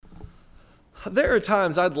There are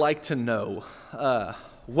times I'd like to know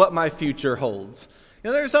what my future holds.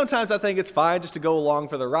 There are sometimes I think it's fine just to go along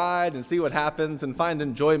for the ride and see what happens and find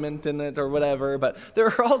enjoyment in it or whatever. But there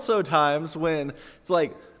are also times when it's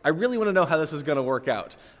like, I really want to know how this is going to work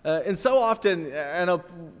out. And so often, I know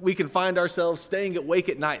we can find ourselves staying awake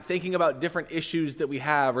at night, thinking about different issues that we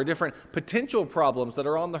have or different potential problems that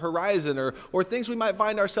are on the horizon or things we might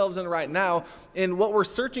find ourselves in right now. And what we're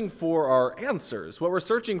searching for are answers. What we're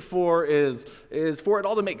searching for is for it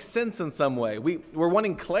all to make sense in some way. We're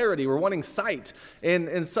wanting clarity. We're wanting sight.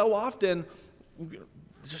 And so often,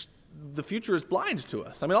 just the future is blind to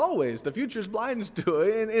us. I mean, always the future is blind to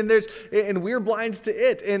it, and we're blind to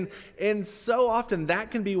it. And so often that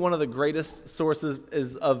can be one of the greatest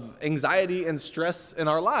sources of anxiety and stress in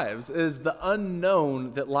our lives, is the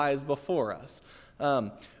unknown that lies before us.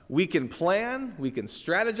 We can plan, we can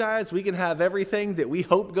strategize, we can have everything that we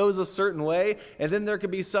hope goes a certain way, and then there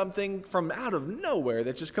could be something from out of nowhere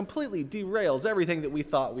that just completely derails everything that we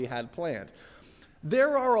thought we had planned.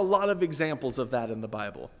 There are a lot of examples of that in the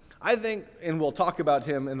Bible. I think, and we'll talk about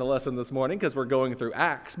him in the lesson this morning because we're going through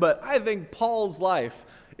Acts, but I think Paul's life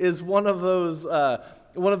is one of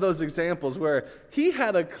those examples where he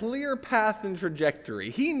had a clear path and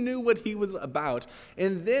trajectory. He knew what he was about,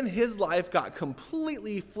 and then his life got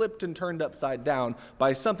completely flipped and turned upside down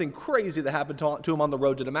by something crazy that happened to him on the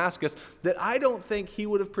road to Damascus that I don't think he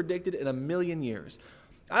would have predicted in a million years.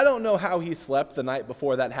 I don't know how he slept the night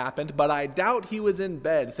before that happened, but I doubt he was in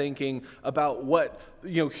bed thinking about what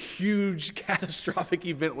huge catastrophic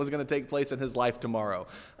event was going to take place in his life tomorrow.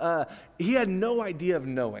 He had no idea of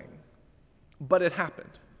knowing, but it happened.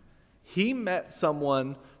 He met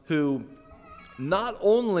someone who not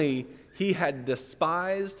only he had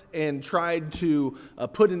despised and tried to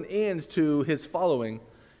put an end to his following,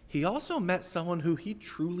 he also met someone who he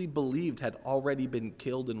truly believed had already been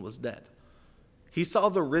killed and was dead. He saw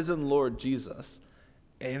the risen Lord Jesus.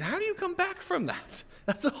 And how do you come back from that?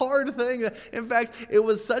 That's a hard thing. In fact, it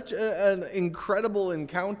was such an incredible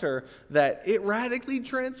encounter that it radically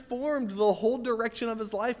transformed the whole direction of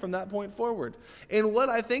his life from that point forward. And what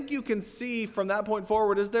I think you can see from that point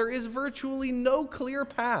forward is there is virtually no clear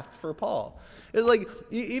path for Paul. It's like,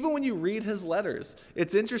 even when you read his letters,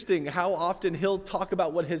 it's interesting how often he'll talk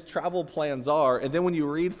about what his travel plans are, and then when you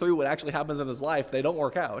read through what actually happens in his life, they don't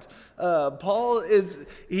work out. Paul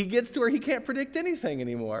he gets to where he can't predict anything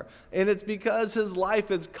anymore, and it's because his life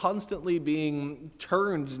is constantly being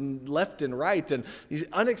turned left and right, and these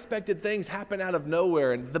unexpected things happen out of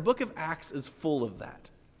nowhere, and the book of Acts is full of that.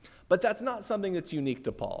 But that's not something that's unique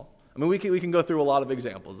to Paul. I mean, we can go through a lot of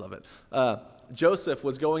examples of it. Joseph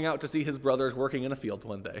was going out to see his brothers working in a field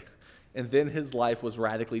one day, and then his life was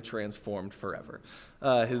radically transformed forever.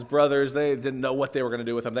 His brothers, they didn't know what they were going to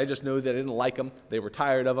do with him. They just knew they didn't like him. They were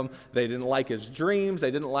tired of him. They didn't like his dreams.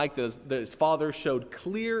 They didn't like that his father showed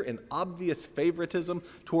clear and obvious favoritism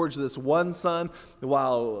towards this one son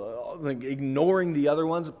while ignoring the other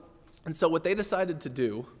ones. And so what they decided to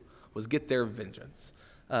do was get their vengeance.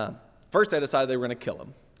 First, they decided they were going to kill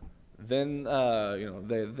him. Then,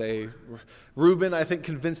 Reuben, I think,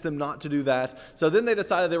 convinced them not to do that. So then they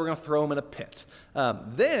decided they were going to throw him in a pit.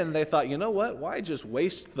 Then they thought, you know what? Why just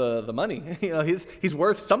waste the money? He's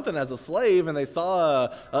worth something as a slave. And they saw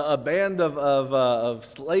a band of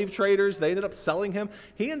slave traders. They ended up selling him.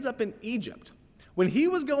 He ends up in Egypt. When he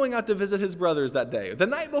was going out to visit his brothers that day, the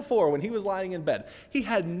night before when he was lying in bed, he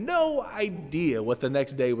had no idea what the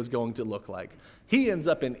next day was going to look like. He ends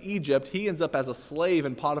up in Egypt. He ends up as a slave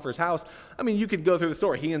in Potiphar's house. I mean, you could go through the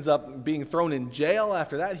story. He ends up being thrown in jail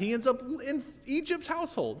after that. He ends up in Egypt's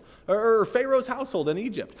household, or Pharaoh's household in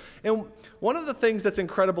Egypt. And one of the things that's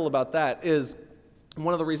incredible about that is,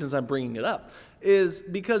 one of the reasons I'm bringing it up, is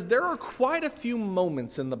because there are quite a few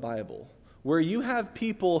moments in the Bible where you have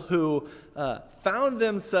people who found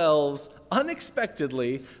themselves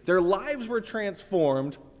unexpectedly, their lives were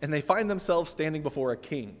transformed, and they find themselves standing before a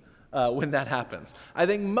king when that happens. I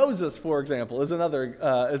think Moses, for example, is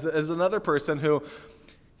another person who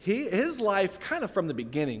his life kind of from the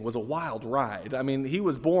beginning was a wild ride. I mean, he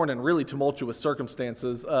was born in really tumultuous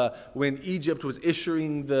circumstances when Egypt was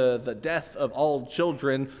issuing the death of all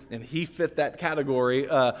children, and he fit that category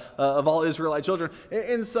of all Israelite children.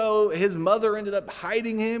 And so his mother ended up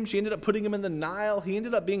hiding him. She ended up putting him in the Nile. He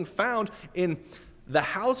ended up being found in the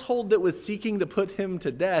household that was seeking to put him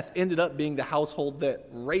to death ended up being the household that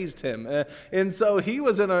raised him. And so he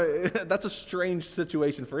was that's a strange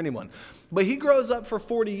situation for anyone. But he grows up for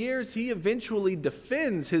 40 years. He eventually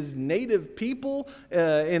defends his native people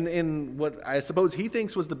in what I suppose he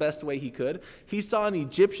thinks was the best way he could. He saw an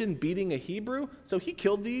Egyptian beating a Hebrew, so he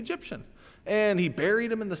killed the Egyptian. and he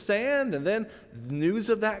buried him in the sand, and then news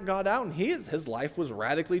of that got out, and his life was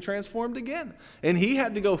radically transformed again. And he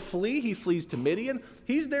had to go flee. He flees to Midian.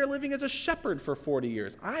 He's there living as a shepherd for 40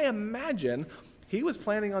 years. I imagine he was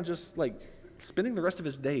planning on just spending the rest of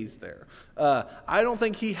his days there. I don't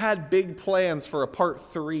think he had big plans for a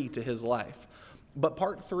part 3 to his life. But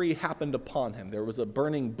part 3 happened upon him. There was a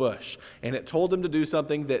burning bush, and it told him to do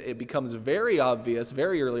something that it becomes very obvious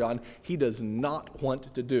very early on he does not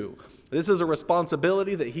want to do. This is a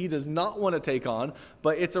responsibility that he does not want to take on,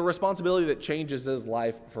 but it's a responsibility that changes his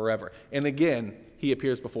life forever. And again, he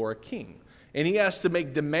appears before a king. And he has to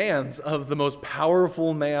make demands of the most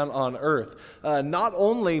powerful man on earth. Not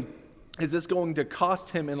only is this going to cost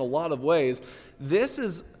him in a lot of ways,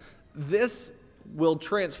 this will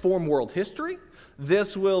transform world history.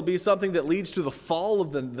 This will be something that leads to the fall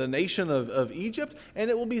of the nation of Egypt,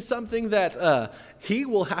 and it will be something that he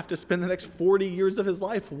will have to spend the next 40 years of his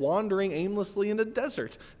life wandering aimlessly in a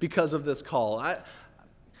desert because of this call.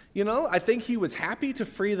 I think he was happy to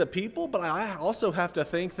free the people, but I also have to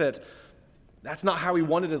think that that's not how he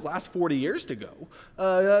wanted his last 40 years to go.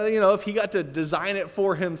 If he got to design it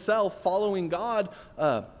for himself, following God,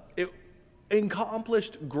 it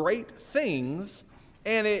accomplished great things,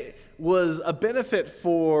 and it was a benefit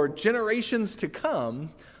for generations to come,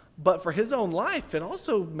 but for his own life, it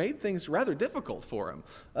also made things rather difficult for him.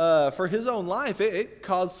 For his own life, it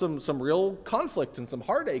caused some real conflict and some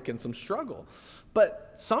heartache and some struggle.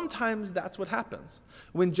 But sometimes that's what happens.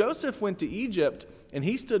 When Joseph went to Egypt and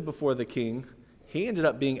he stood before the king, he ended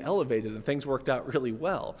up being elevated and things worked out really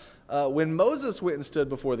well. When Moses went and stood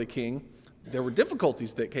before the king, there were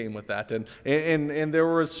difficulties that came with that, and there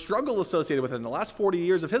was struggle associated with it. And the last 40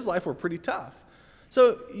 years of his life were pretty tough.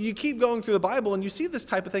 So you keep going through the Bible, and you see this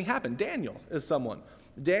type of thing happen. Daniel is someone.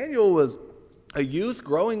 Daniel was a youth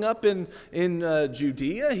growing up in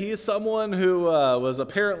Judea. He is someone who was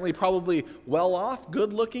apparently probably well-off,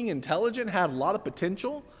 good-looking, intelligent, had a lot of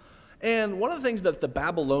potential. And one of the things that the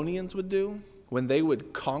Babylonians would do when they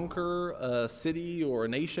would conquer a city or a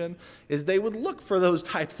nation is they would look for those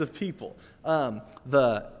types of people.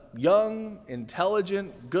 The young,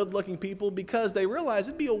 intelligent, good-looking people, because they realized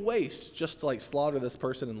it'd be a waste just to slaughter this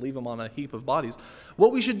person and leave them on a heap of bodies.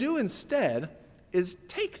 What we should do instead is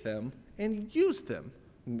take them and use them.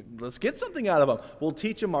 Let's get something out of them. We'll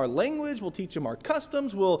teach them our language. We'll teach them our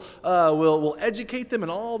customs. We'll educate them in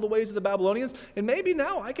all the ways of the Babylonians. And maybe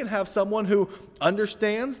now I can have someone who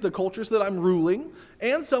understands the cultures that I'm ruling,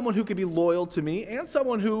 and someone who could be loyal to me, and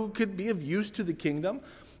someone who could be of use to the kingdom.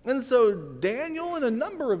 And so Daniel and a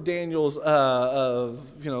number of Daniel's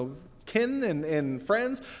kin and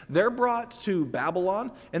friends, they're brought to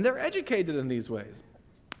Babylon, and they're educated in these ways.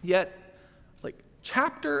 Yet,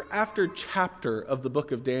 chapter after chapter of the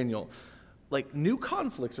book of Daniel, new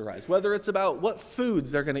conflicts arise, whether it's about what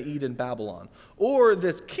foods they're going to eat in Babylon, or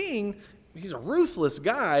this king, he's a ruthless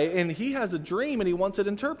guy, and he has a dream and he wants it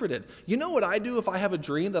interpreted. You know what I do if I have a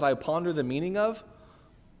dream that I ponder the meaning of?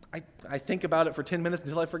 I think about it for 10 minutes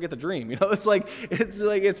until I forget the dream.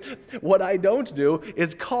 It's what I don't do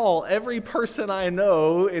is call every person I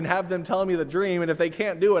know and have them tell me the dream, and if they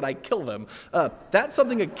can't do it, I kill them. That's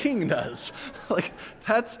something a king does.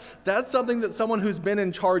 That's something that someone who's been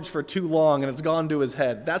in charge for too long and it's gone to his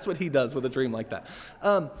head. That's what he does with a dream like that.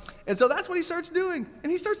 And so that's what he starts doing.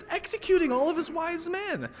 And he starts executing all of his wise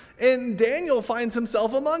men. And Daniel finds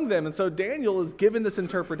himself among them. And so Daniel is given this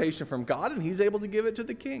interpretation from God, and he's able to give it to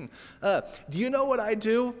the king. Do you know what I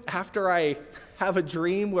do after I have a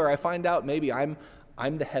dream where I find out maybe I'm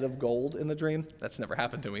the head of gold in the dream? That's never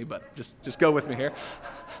happened to me, but just go with me here.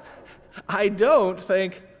 I don't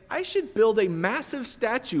think I should build a massive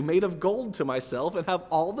statue made of gold to myself and have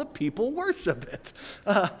all the people worship it.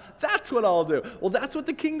 That's what I'll do. Well, that's what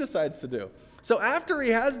the king decides to do. So after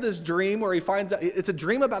he has this dream where he finds out, it's a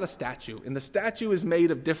dream about a statue, and the statue is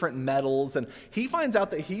made of different metals, and he finds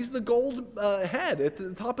out that he's the gold head at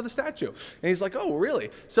the top of the statue. And he's like, oh,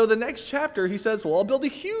 really? So the next chapter, he says, well, I'll build a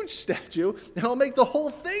huge statue, and I'll make the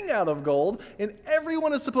whole thing out of gold, and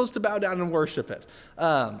everyone is supposed to bow down and worship it.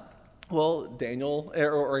 Well, Daniel,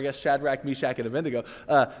 or I guess Shadrach, Meshach, and Abednego,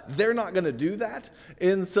 they're not going to do that.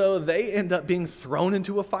 And so they end up being thrown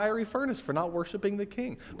into a fiery furnace for not worshiping the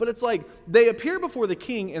king. But it's they appear before the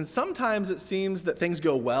king, and sometimes it seems that things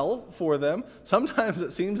go well for them. Sometimes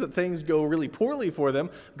it seems that things go really poorly for them.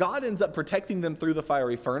 God ends up protecting them through the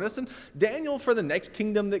fiery furnace. And Daniel, for the next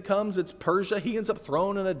kingdom that comes, it's Persia. He ends up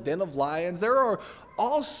thrown in a den of lions. There are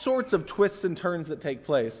all sorts of twists and turns that take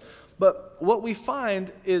place. But what we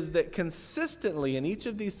find is that consistently in each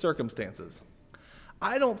of these circumstances,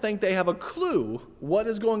 I don't think they have a clue what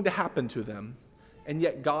is going to happen to them and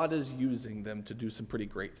yet God is using them to do some pretty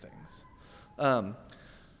great things.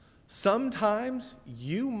 Sometimes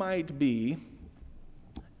you might be,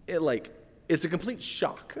 it's a complete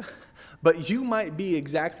shock, but you might be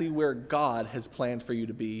exactly where God has planned for you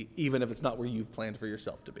to be, even if it's not where you've planned for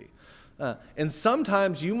yourself to be. And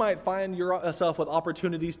sometimes you might find yourself with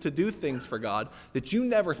opportunities to do things for God that you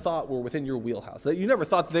never thought were within your wheelhouse, that you never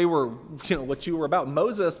thought they were, what you were about.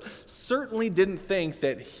 Moses certainly didn't think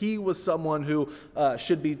that he was someone who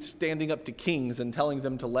should be standing up to kings and telling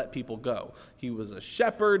them to let people go. He was a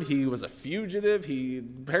shepherd. He was a fugitive. He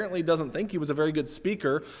apparently doesn't think he was a very good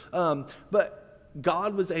speaker. But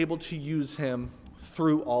God was able to use him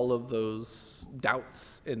through all of those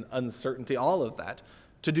doubts and uncertainty, all of that,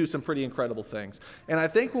 to do some pretty incredible things. And I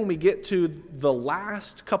think when we get to the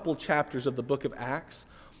last couple chapters of the book of Acts,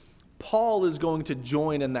 Paul is going to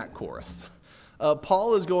join in that chorus.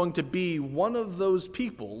 Paul is going to be one of those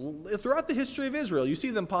people throughout the history of Israel. You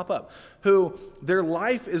see them pop up, who their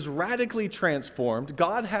life is radically transformed.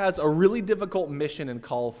 God has a really difficult mission and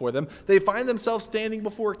call for them. They find themselves standing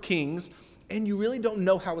before kings, and you really don't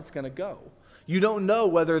know how it's going to go. You don't know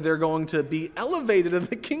whether they're going to be elevated in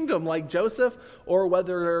the kingdom like Joseph, or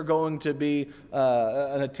whether they're going to be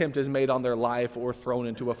an attempt is made on their life or thrown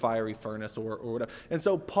into a fiery furnace or whatever. And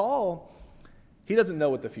so Paul, he doesn't know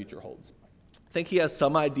what the future holds. I think he has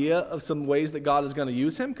some idea of some ways that God is going to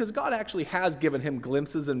use him, because God actually has given him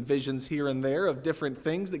glimpses and visions here and there of different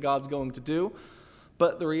things that God's going to do.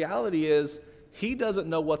 But the reality is, he doesn't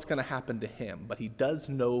know what's going to happen to him, but he does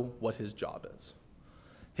know what his job is.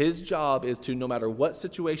 His job is to, no matter what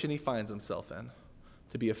situation he finds himself in,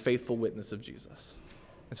 to be a faithful witness of Jesus.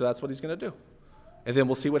 And so that's what he's going to do. And then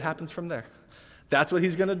we'll see what happens from there. That's what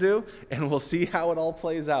he's going to do, and we'll see how it all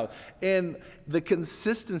plays out. And the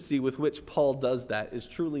consistency with which Paul does that is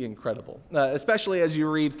truly incredible, especially as you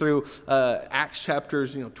read through Acts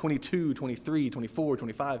chapters 22, 23, 24,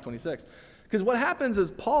 25, 26. Because what happens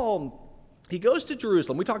is Paul, he goes to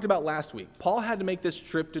Jerusalem. We talked about last week. Paul had to make this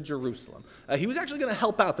trip to Jerusalem. He was actually going to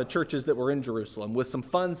help out the churches that were in Jerusalem with some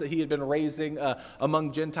funds that he had been raising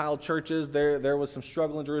among Gentile churches. There was some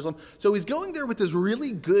struggle in Jerusalem. So he's going there with this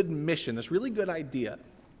really good mission, this really good idea.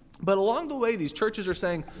 But along the way, these churches are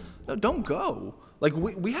saying, no, don't go. Like,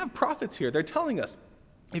 we have prophets here. They're telling us,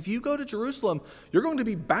 if you go to Jerusalem, you're going to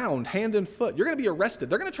be bound hand and foot. You're going to be arrested.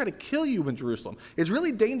 They're going to try to kill you in Jerusalem. It's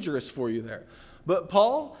really dangerous for you there. But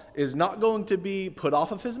Paul is not going to be put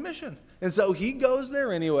off of his mission. And so he goes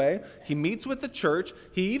there anyway. He meets with the church.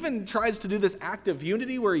 He even tries to do this act of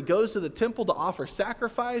unity where he goes to the temple to offer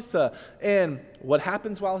sacrifice. And what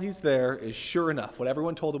happens while he's there is, sure enough, what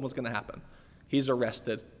everyone told him was going to happen. He's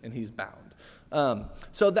arrested and he's bound.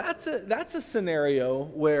 So that's a scenario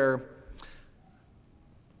where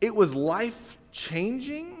it was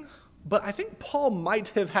life-changing. But I think Paul might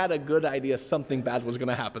have had a good idea something bad was going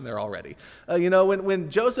to happen there already. When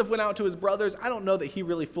Joseph went out to his brothers, I don't know that he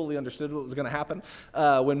really fully understood what was going to happen.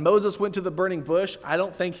 When Moses went to the burning bush, I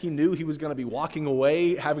don't think he knew he was going to be walking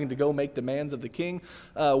away, having to go make demands of the king.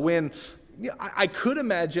 I could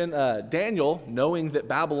imagine Daniel, knowing that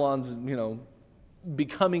Babylon's,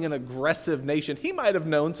 becoming an aggressive nation, he might have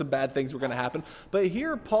known some bad things were going to happen. But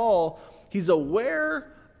here Paul, he's aware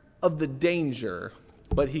of the danger,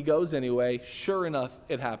 but he goes anyway. Sure enough,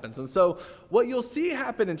 it happens. And so what you'll see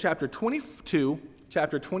happen in chapter 22,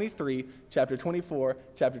 chapter 23, chapter 24,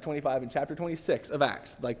 chapter 25, and chapter 26 of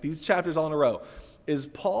Acts, like these chapters all in a row, is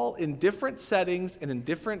Paul in different settings and in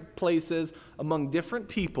different places among different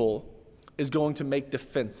people is going to make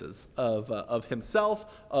defenses of himself,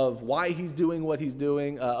 of why he's doing what he's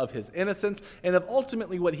doing, of his innocence, and of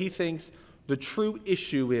ultimately what he thinks the true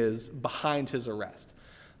issue is behind his arrest.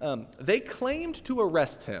 They claimed to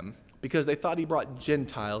arrest him because they thought he brought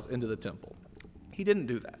Gentiles into the temple. He didn't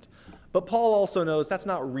do that. But Paul also knows that's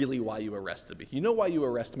not really why you arrested me. You know why you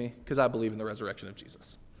arrest me? Because I believe in the resurrection of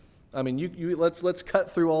Jesus. I mean, let's cut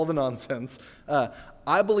through all the nonsense.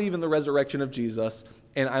 I believe in the resurrection of Jesus,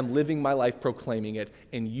 and I'm living my life proclaiming it,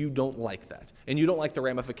 and you don't like that. And you don't like the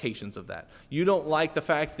ramifications of that. You don't like the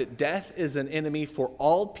fact that death is an enemy for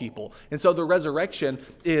all people. And so the resurrection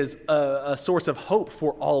is a source of hope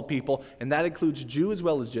for all people, and that includes Jew as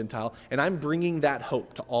well as Gentile, and I'm bringing that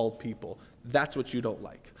hope to all people. That's what you don't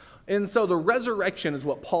like. And so the resurrection is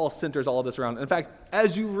what Paul centers all of this around. In fact,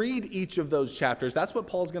 as you read each of those chapters, that's what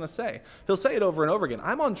Paul's going to say. He'll say it over and over again.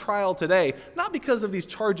 I'm on trial today, not because of these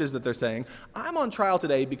charges that they're saying. I'm on trial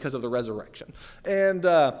today because of the resurrection. And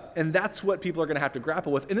that's what people are going to have to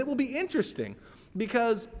grapple with. And it will be interesting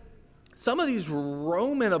because some of these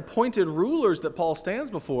Roman appointed rulers that Paul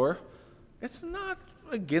stands before, it's not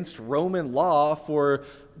against Roman law for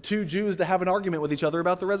two Jews to have an argument with each other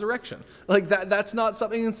about the resurrection. Like that's not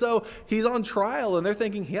something. And so he's on trial and they're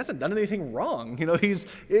thinking he hasn't done anything wrong.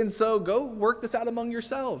 And so go work this out among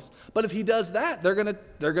yourselves. But if he does that, they're going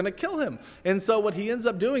to kill him. And so what he ends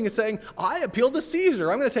up doing is saying, I appeal to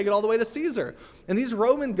Caesar. I'm going to take it all the way to Caesar. And these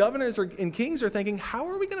Roman governors and kings are thinking, how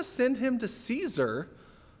are we going to send him to Caesar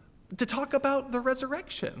to talk about the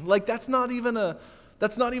resurrection? Like that's not even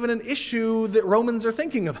an issue that Romans are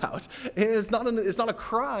thinking about. It's not a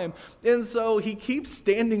crime. And so he keeps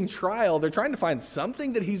standing trial. They're trying to find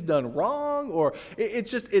something that he's done wrong, or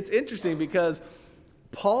it's interesting because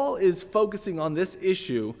Paul is focusing on this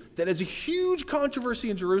issue that is a huge controversy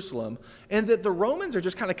in Jerusalem and that the Romans are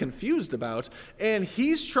just kind of confused about. And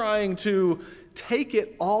he's trying to take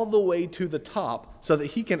it all the way to the top so that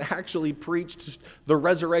he can actually preach the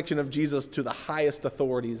resurrection of Jesus to the highest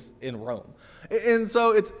authorities in Rome. And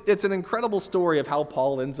so it's an incredible story of how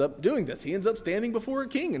Paul ends up doing this. He ends up standing before a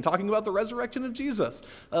king and talking about the resurrection of Jesus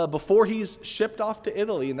before he's shipped off to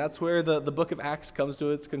Italy, and that's where the book of Acts comes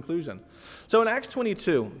to its conclusion. So in Acts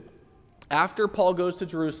 22, after Paul goes to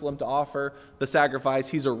Jerusalem to offer the sacrifice,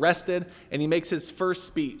 he's arrested, and he makes his first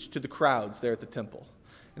speech to the crowds there at the temple.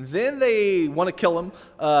 And then they want to kill him.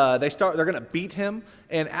 They're going to beat him.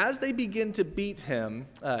 And as they begin to beat him,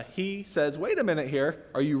 he says, wait a minute here.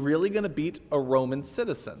 Are you really going to beat a Roman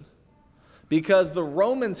citizen? Because the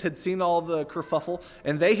Romans had seen all the kerfuffle,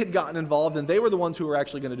 and they had gotten involved, and they were the ones who were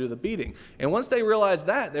actually going to do the beating. And once they realized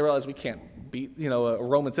that, they realized we can't beat a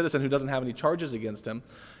Roman citizen who doesn't have any charges against him.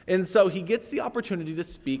 And so he gets the opportunity to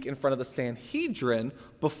speak in front of the Sanhedrin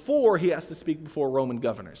before he has to speak before Roman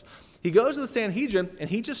governors. He goes to the Sanhedrin, and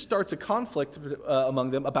he just starts a conflict among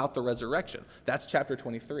them about the resurrection. That's chapter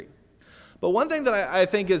 23. But one thing that I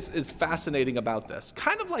think is fascinating about this,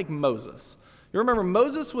 kind of like Moses. You remember,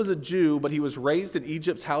 Moses was a Jew, but he was raised in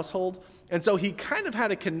Egypt's household, and so he kind of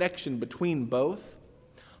had a connection between both.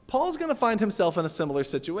 Paul's going to find himself in a similar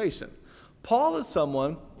situation. Paul is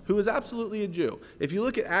someone who is absolutely a Jew. If you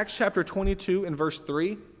look at Acts chapter 22 and verse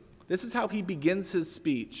 3, this is how he begins his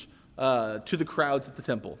speech to the crowds at the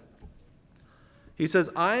temple. He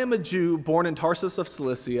says, I am a Jew born in Tarsus of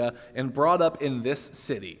Cilicia and brought up in this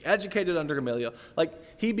city, educated under Gamaliel.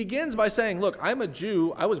 Like, he begins by saying, look, I'm a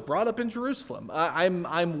Jew. I was brought up in Jerusalem.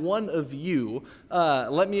 I'm one of you.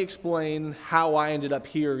 Let me explain how I ended up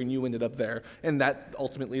here and you ended up there. And that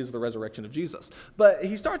ultimately is the resurrection of Jesus. But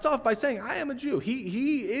he starts off by saying, I am a Jew.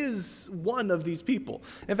 He is one of these people.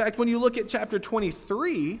 In fact, when you look at chapter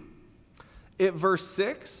 23, at verse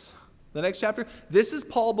 6, the next chapter, this is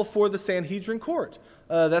Paul before the Sanhedrin court.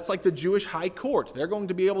 That's like the Jewish high court. They're going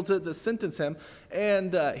to be able to sentence him.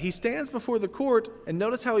 And he stands before the court, and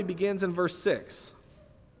notice how he begins in verse 6.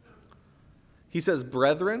 He says,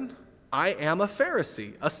 Brethren, I am a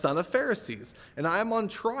Pharisee, a son of Pharisees, and I am on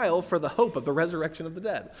trial for the hope of the resurrection of the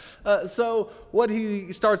dead. So what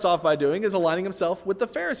he starts off by doing is aligning himself with the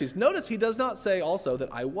Pharisees. Notice he does not say also that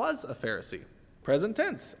I was a Pharisee. Present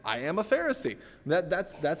tense, I am a Pharisee.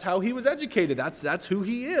 That's how he was educated. That's who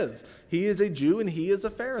he is. He is a Jew and he is a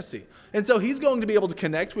Pharisee. And so he's going to be able to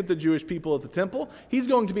connect with the Jewish people at the temple. He's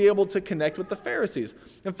going to be able to connect with the Pharisees.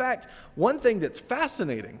 In fact, one thing that's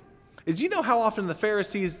fascinating is, you know how often the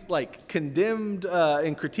Pharisees condemned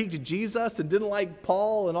and critiqued Jesus and didn't like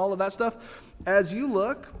Paul and all of that stuff? As you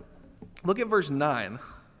look at verse 9.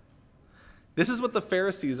 This is what the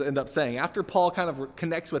Pharisees end up saying. After Paul kind of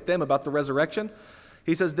connects with them about the resurrection,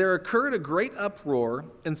 he says, there occurred a great uproar,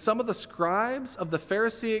 and some of the scribes of the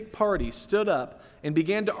Pharisaic party stood up and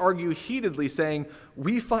began to argue heatedly, saying,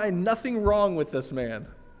 we find nothing wrong with this man.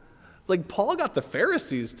 It's like Paul got the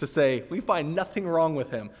Pharisees to say, we find nothing wrong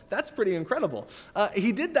with him. That's pretty incredible.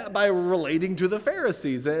 He did that by relating to the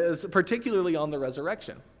Pharisees, particularly on the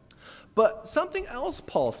resurrection. But something else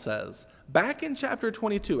Paul says, back in chapter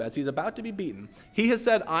 22, as he's about to be beaten, he has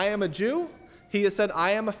said, I am a Jew. He has said,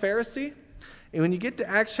 I am a Pharisee. And when you get to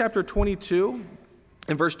Acts chapter 22,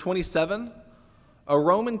 in verse 27, a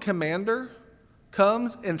Roman commander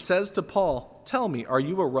comes and says to Paul, tell me, are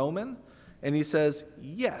you a Roman? And he says,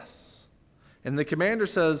 yes. And the commander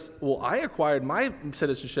says, well, I acquired my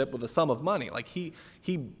citizenship with a sum of money. Like he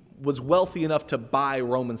was wealthy enough to buy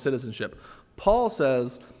Roman citizenship. Paul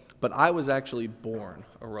says, but I was actually born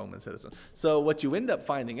a Roman citizen. So what you end up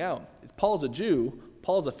finding out is Paul's a Jew,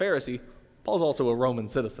 Paul's a Pharisee, Paul's also a Roman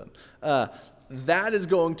citizen. That is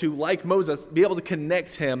going to, like Moses, be able to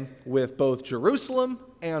connect him with both Jerusalem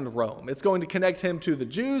and Rome. It's going to connect him to the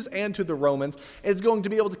Jews and to the Romans. It's going to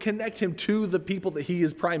be able to connect him to the people that he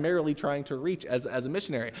is primarily trying to reach as a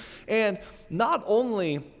missionary. And not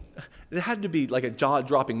only it had to be like a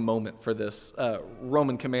jaw-dropping moment for this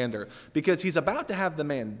Roman commander, because he's about to have the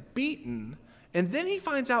man beaten, and then he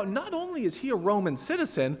finds out not only is he a Roman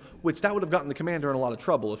citizen, which that would have gotten the commander in a lot of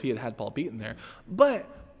trouble if he had Paul beaten there, but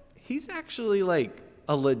he's actually like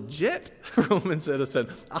a legit Roman citizen,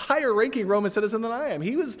 a higher ranking Roman citizen than I am.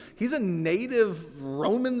 He's a native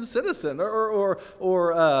Roman citizen, or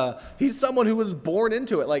he's someone who was born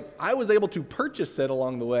into it. Like, I was able to purchase it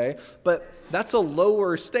along the way, but that's a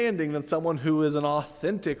lower standing than someone who is an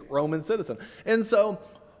authentic Roman citizen. And so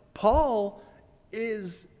Paul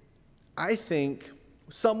is, I think,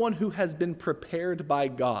 someone who has been prepared by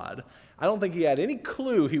God. I don't think he had any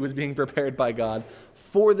clue he was being prepared by God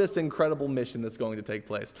for this incredible mission that's going to take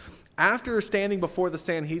place. After standing before the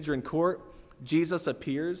Sanhedrin court, Jesus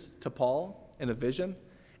appears to Paul in a vision.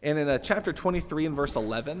 And in chapter 23 and verse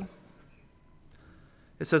 11,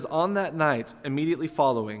 it says, "On that night, immediately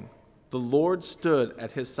following, the Lord stood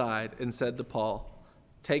at his side and said to Paul,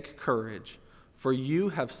 'Take courage, for you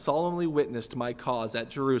have solemnly witnessed my cause at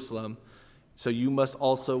Jerusalem, so you must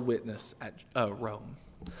also witness at Rome.'"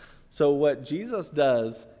 So what Jesus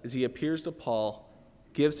does is he appears to Paul,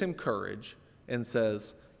 gives him courage, and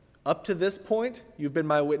says, up to this point, you've been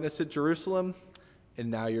my witness at Jerusalem, and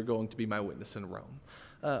now you're going to be my witness in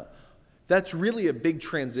Rome. That's really a big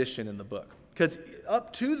transition in the book, because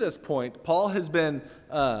up to this point, Paul has been,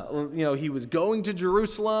 he was going to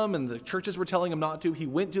Jerusalem, and the churches were telling him not to. He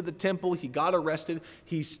went to the temple. He got arrested.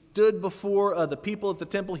 He stood before the people at the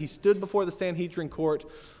temple. He stood before the Sanhedrin court.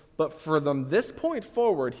 But from this point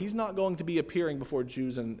forward, he's not going to be appearing before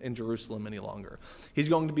Jews in Jerusalem any longer. He's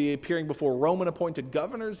going to be appearing before Roman-appointed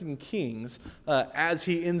governors and kings as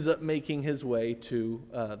he ends up making his way to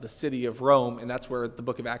the city of Rome, and that's where the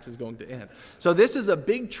book of Acts is going to end. So this is a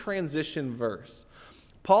big transition verse.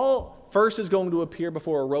 Paul first is going to appear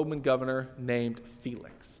before a Roman governor named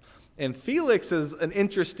Felix. And Felix is an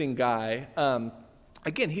interesting guy.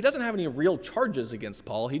 Again, he doesn't have any real charges against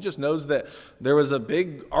Paul. He just knows that there was a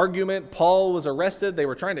big argument. Paul was arrested. They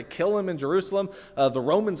were trying to kill him in Jerusalem. The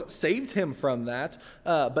Romans saved him from that.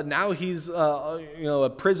 But now he's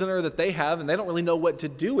a prisoner that they have, and they don't really know what to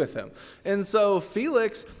do with him. And so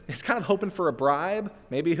Felix is kind of hoping for a bribe.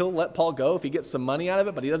 Maybe he'll let Paul go if he gets some money out of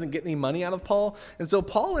it, but he doesn't get any money out of Paul. And so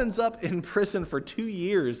Paul ends up in prison for 2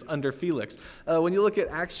 years under Felix. When you look at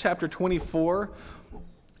Acts chapter 24,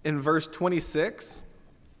 in verse 26,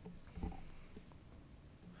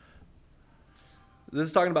 this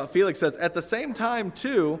is talking about Felix. Says, "At the same time,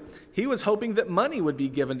 too, he was hoping that money would be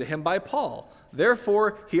given to him by Paul.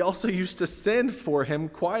 Therefore, he also used to send for him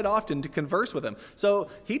quite often to converse with him." So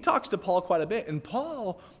he talks to Paul quite a bit. And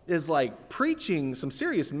Paul is like preaching some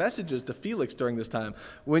serious messages to Felix during this time.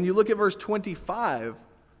 When you look at verse 25,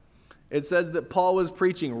 it says that Paul was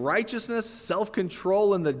preaching righteousness,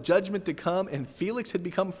 self-control, and the judgment to come, and Felix had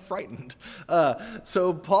become frightened.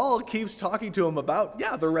 So Paul keeps talking to him about,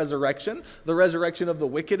 the resurrection of the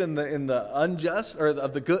wicked and the unjust, or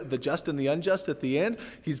of the good, the just and the unjust at the end.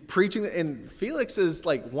 He's preaching, and Felix is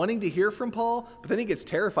like wanting to hear from Paul, but then he gets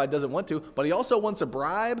terrified, doesn't want to, but he also wants a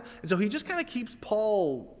bribe, and so he just kind of keeps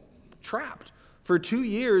Paul trapped for 2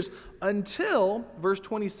 years until verse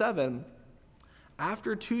 27.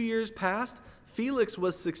 After 2 years passed, Felix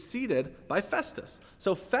was succeeded by Festus.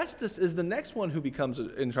 So Festus is the next one who becomes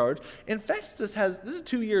in charge. And Festus this is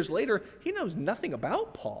 2 years later, he knows nothing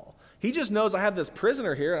about Paul. He just knows, I have this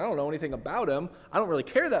prisoner here, and I don't know anything about him. I don't really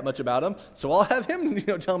care that much about him, so I'll have him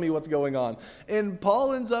tell me what's going on. And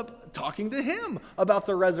Paul ends up talking to him about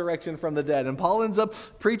the resurrection from the dead. And Paul ends up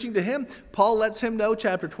preaching to him. Paul lets him know,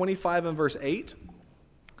 chapter 25 and verse 8,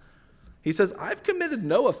 he says, "I've committed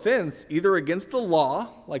no offense either against the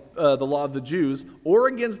law, like the law of the Jews, or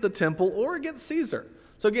against the temple, or against Caesar."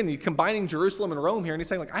 So again, you're combining Jerusalem and Rome here, and he's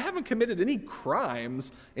saying, I haven't committed any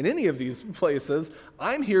crimes in any of these places.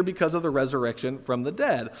 I'm here because of the resurrection from the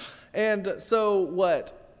dead. And so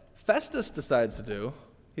what Festus decides to do,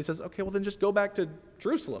 he says, okay, well then just go back to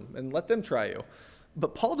Jerusalem and let them try you.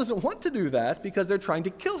 But Paul doesn't want to do that because they're trying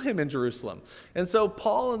to kill him in Jerusalem. And so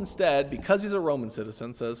Paul instead, because he's a Roman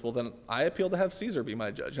citizen, says, well, then I appeal to have Caesar be my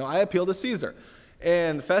judge. I appeal to Caesar.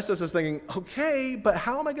 And Festus is thinking, okay, but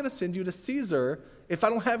how am I going to send you to Caesar if I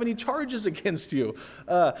don't have any charges against you?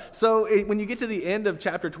 When you get to the end of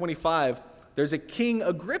chapter 25, there's a King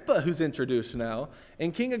Agrippa who's introduced now.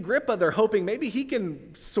 And King Agrippa, they're hoping maybe he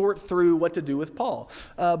can sort through what to do with Paul.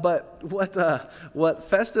 But what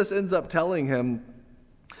Festus ends up telling him,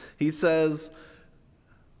 he says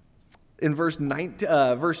in verse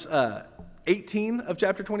 18 of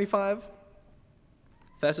chapter 25,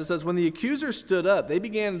 Festus says, when the accusers stood up, they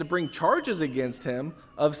began to bring charges against him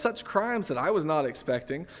of such crimes that I was not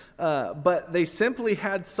expecting, but they simply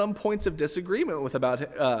had some points of disagreement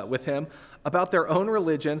with him about their own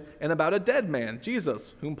religion and about a dead man,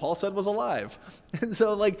 Jesus, whom Paul said was alive. And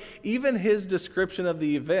so, even his description of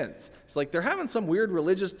the events, it's like they're having some weird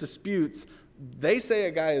religious disputes. They say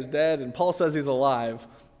a guy is dead, and Paul says he's alive.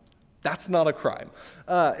 That's not a crime.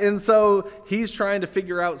 And so he's trying to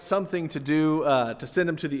figure out something to do to send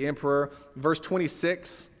him to the emperor. Verse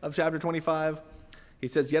 26 of chapter 25, he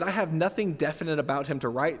says, "Yet I have nothing definite about him to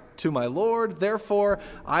write to my Lord. Therefore,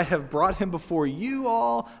 I have brought him before you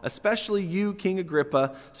all, especially you, King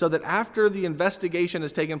Agrippa, so that after the investigation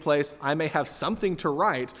has taken place, I may have something to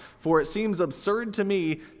write. For it seems absurd to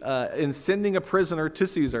me in sending a prisoner to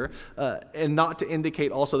Caesar and not to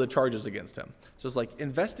indicate also the charges against him." So it's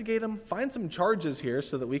investigate him, find some charges here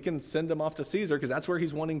so that we can send him off to Caesar because that's where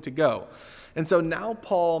he's wanting to go. And so now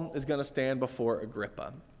Paul is going to stand before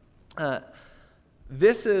Agrippa.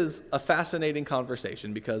 This is a fascinating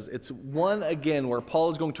conversation because it's one, again, where Paul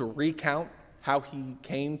is going to recount how he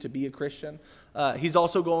came to be a Christian. He's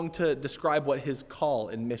also going to describe what his call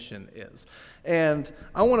and mission is. And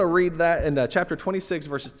I want to read that in chapter 26,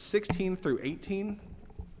 verses 16 through 18.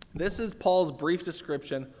 This is Paul's brief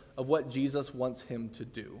description of what Jesus wants him to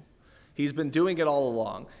do. He's been doing it all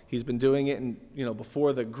along. He's been doing it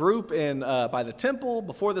before the group by the temple,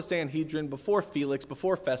 before the Sanhedrin, before Felix,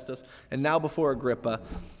 before Festus, and now before Agrippa.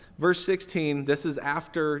 Verse 16, this is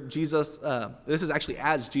after Jesus, this is actually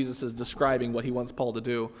as Jesus is describing what he wants Paul to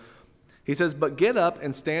do. He says, "But get up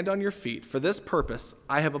and stand on your feet. For this purpose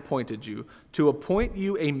I have appointed you, to appoint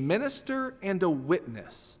you a minister and a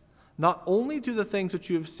witness, not only to the things which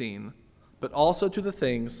you have seen, but also to the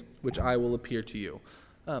things which I will appear to you."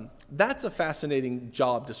 That's a fascinating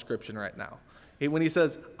job description right now. When he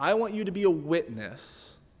says, I want you to be a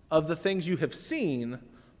witness of the things you have seen,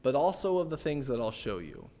 but also of the things that I'll show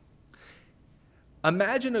you.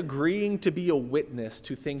 Imagine agreeing to be a witness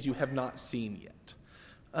to things you have not seen yet.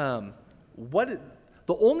 The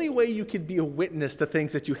only way you could be a witness to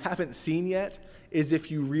things that you haven't seen yet is if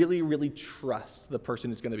you really, really trust the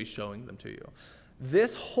person who's going to be showing them to you.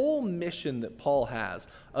 This whole mission that Paul has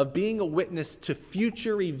of being a witness to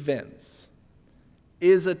future events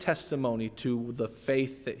is a testimony to the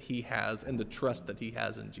faith that he has and the trust that he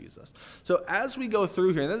has in Jesus. So as we go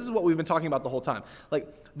through here, and this is what we've been talking about the whole time,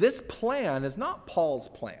 this plan is not Paul's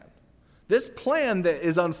plan. This plan that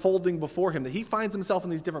is unfolding before him, that he finds himself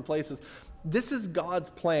in these different places, this is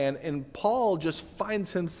God's plan, and Paul just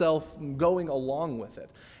finds himself going along with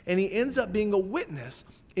it. And he ends up being a witness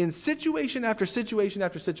in situation after situation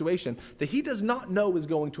after situation that he does not know is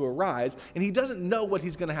going to arise, and he doesn't know what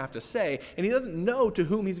he's going to have to say, and he doesn't know to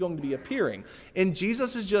whom he's going to be appearing. And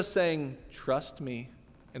Jesus is just saying, trust me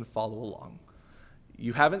and follow along.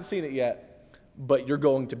 You haven't seen it yet, but you're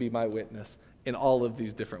going to be my witness in all of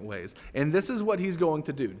these different ways. And this is what he's going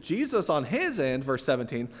to do. Jesus on his end, verse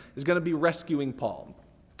 17, is going to be rescuing Paul.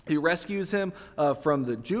 He rescues him from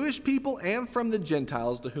the Jewish people and from the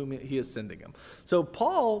Gentiles to whom he is sending him. So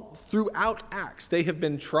Paul, throughout Acts, they have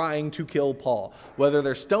been trying to kill Paul. Whether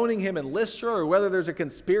they're stoning him in Lystra or whether there's a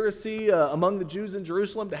conspiracy among the Jews in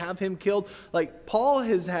Jerusalem to have him killed. Paul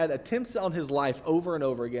has had attempts on his life over and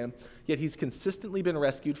over again, yet he's consistently been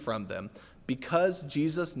rescued from them because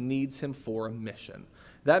Jesus needs him for a mission.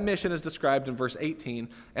 That mission is described in verse 18,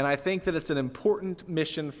 and I think that it's an important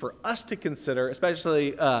mission for us to consider,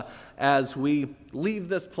 especially as we leave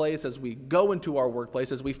this place, as we go into our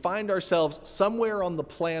workplace, as we find ourselves somewhere on the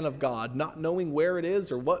plan of God, not knowing where it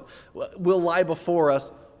is or what will lie before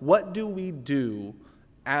us. What do we do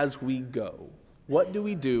as we go? What do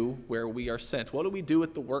we do where we are sent? What do we do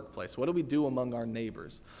at the workplace? What do we do among our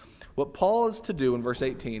neighbors? What Paul is to do in verse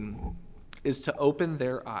 18 is to open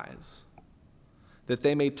their eyes, that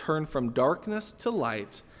they may turn from darkness to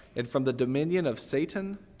light and from the dominion of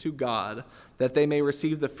Satan to God, that they may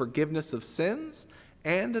receive the forgiveness of sins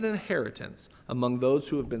and an inheritance among those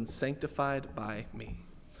who have been sanctified by me.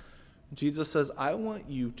 Jesus says, I want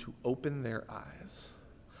you to open their eyes.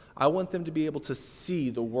 I want them to be able to see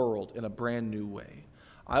the world in a brand new way.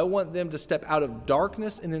 I want them to step out of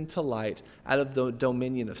darkness and into light, out of the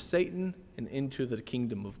dominion of Satan and into the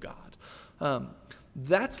kingdom of God.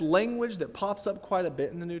 That's language that pops up quite a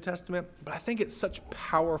bit in the New Testament, but I think it's such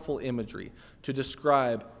powerful imagery to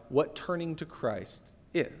describe what turning to Christ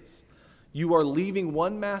is. You are leaving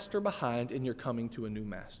one master behind and you're coming to a new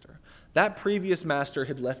master. That previous master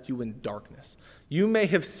had left you in darkness. You may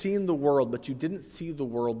have seen the world, but you didn't see the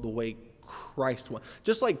world the way Christ wants.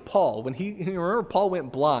 Just like Paul, when remember Paul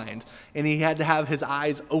went blind and he had to have his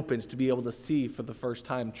eyes opened to be able to see for the first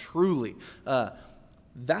time truly.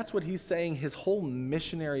 That's what he's saying his whole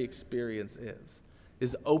missionary experience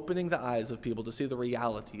is opening the eyes of people to see the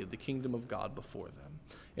reality of the kingdom of God before them.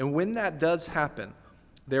 And when that does happen,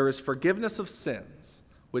 there is forgiveness of sins,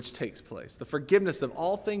 which takes place. The forgiveness of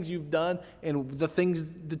all things you've done and the things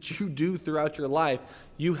that you do throughout your life,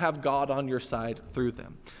 you have God on your side through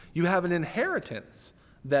them. You have an inheritance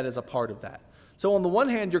that is a part of that. So on the one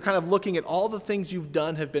hand, you're kind of looking at all the things you've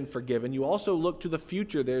done have been forgiven. You also look to the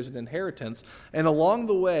future, there's an inheritance. And along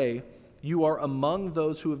the way, you are among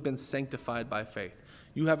those who have been sanctified by faith.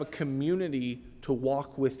 You have a community to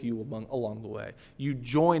walk with you along the way. You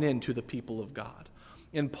join into the people of God.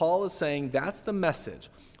 And Paul is saying that's the message,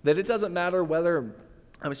 that it doesn't matter whether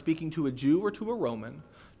I'm speaking to a Jew or to a Roman,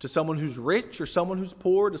 to someone who's rich or someone who's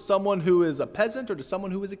poor, to someone who is a peasant or to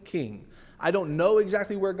someone who is a king. I don't know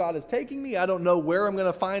exactly where God is taking me. I don't know where I'm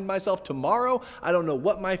going to find myself tomorrow. I don't know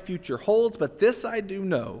what my future holds, but this I do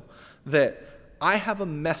know, that I have a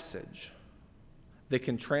message that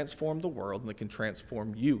can transform the world and that can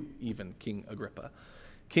transform you, even King Agrippa.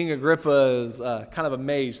 King Agrippa is kind of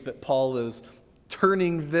amazed that Paul is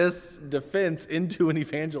turning this defense into an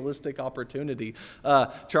evangelistic opportunity,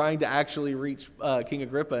 trying to actually reach King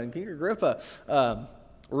Agrippa. And King Agrippa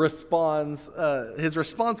responds, his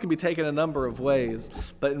response can be taken a number of ways,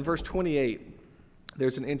 but in verse 28,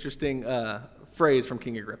 there's an interesting phrase from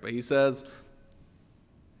King Agrippa. He says,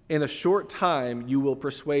 "In a short time, you will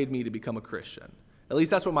persuade me to become a Christian." At least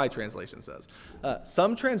that's what my translation says.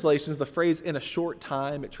 Some translations, the phrase "in a short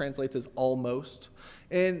time," it translates as "almost."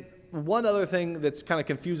 And one other thing that's kind of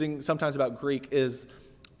confusing sometimes about Greek is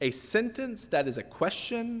a sentence that is a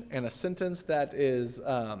question and a sentence that is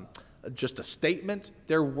just a statement.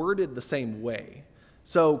 They're worded the same way.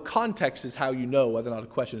 So context is how you know whether or not a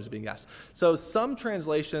question is being asked. So some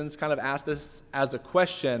translations kind of ask this as a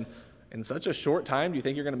question: in such a short time, do you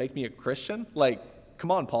think you're going to make me a Christian? Like, come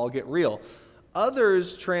on, Paul, get real.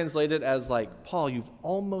 Others translate it as like, Paul, you've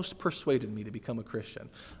almost persuaded me to become a Christian.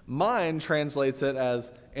 Mine translates it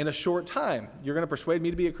as, in a short time, you're going to persuade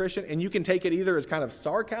me to be a Christian. And you can take it either as kind of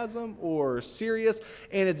sarcasm or serious.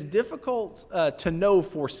 And it's difficult to know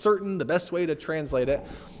for certain the best way to translate it.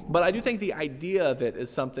 But I do think the idea of it is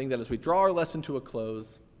something that as we draw our lesson to a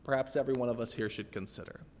close, perhaps every one of us here should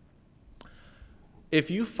consider. If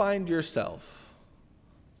you find yourself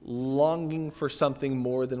longing for something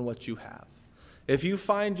more than what you have, if you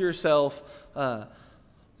find yourself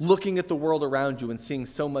looking at the world around you and seeing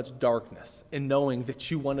so much darkness and knowing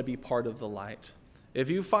that you want to be part of the light, if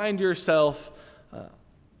you find yourself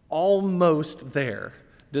almost there,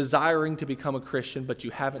 desiring to become a Christian, but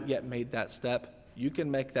you haven't yet made that step, you can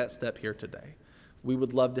make that step here today. We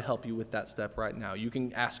would love to help you with that step right now. You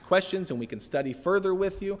can ask questions and we can study further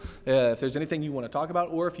with you. If there's anything you want to talk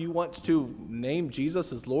about, or if you want to name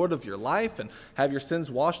Jesus as Lord of your life and have your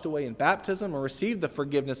sins washed away in baptism, or receive the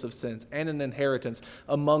forgiveness of sins and an inheritance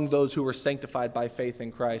among those who are sanctified by faith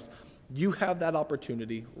in Christ, you have that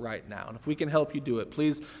opportunity right now. And if we can help you do it,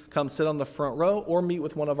 please come sit on the front row or meet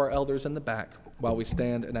with one of our elders in the back while we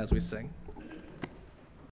stand and as we sing.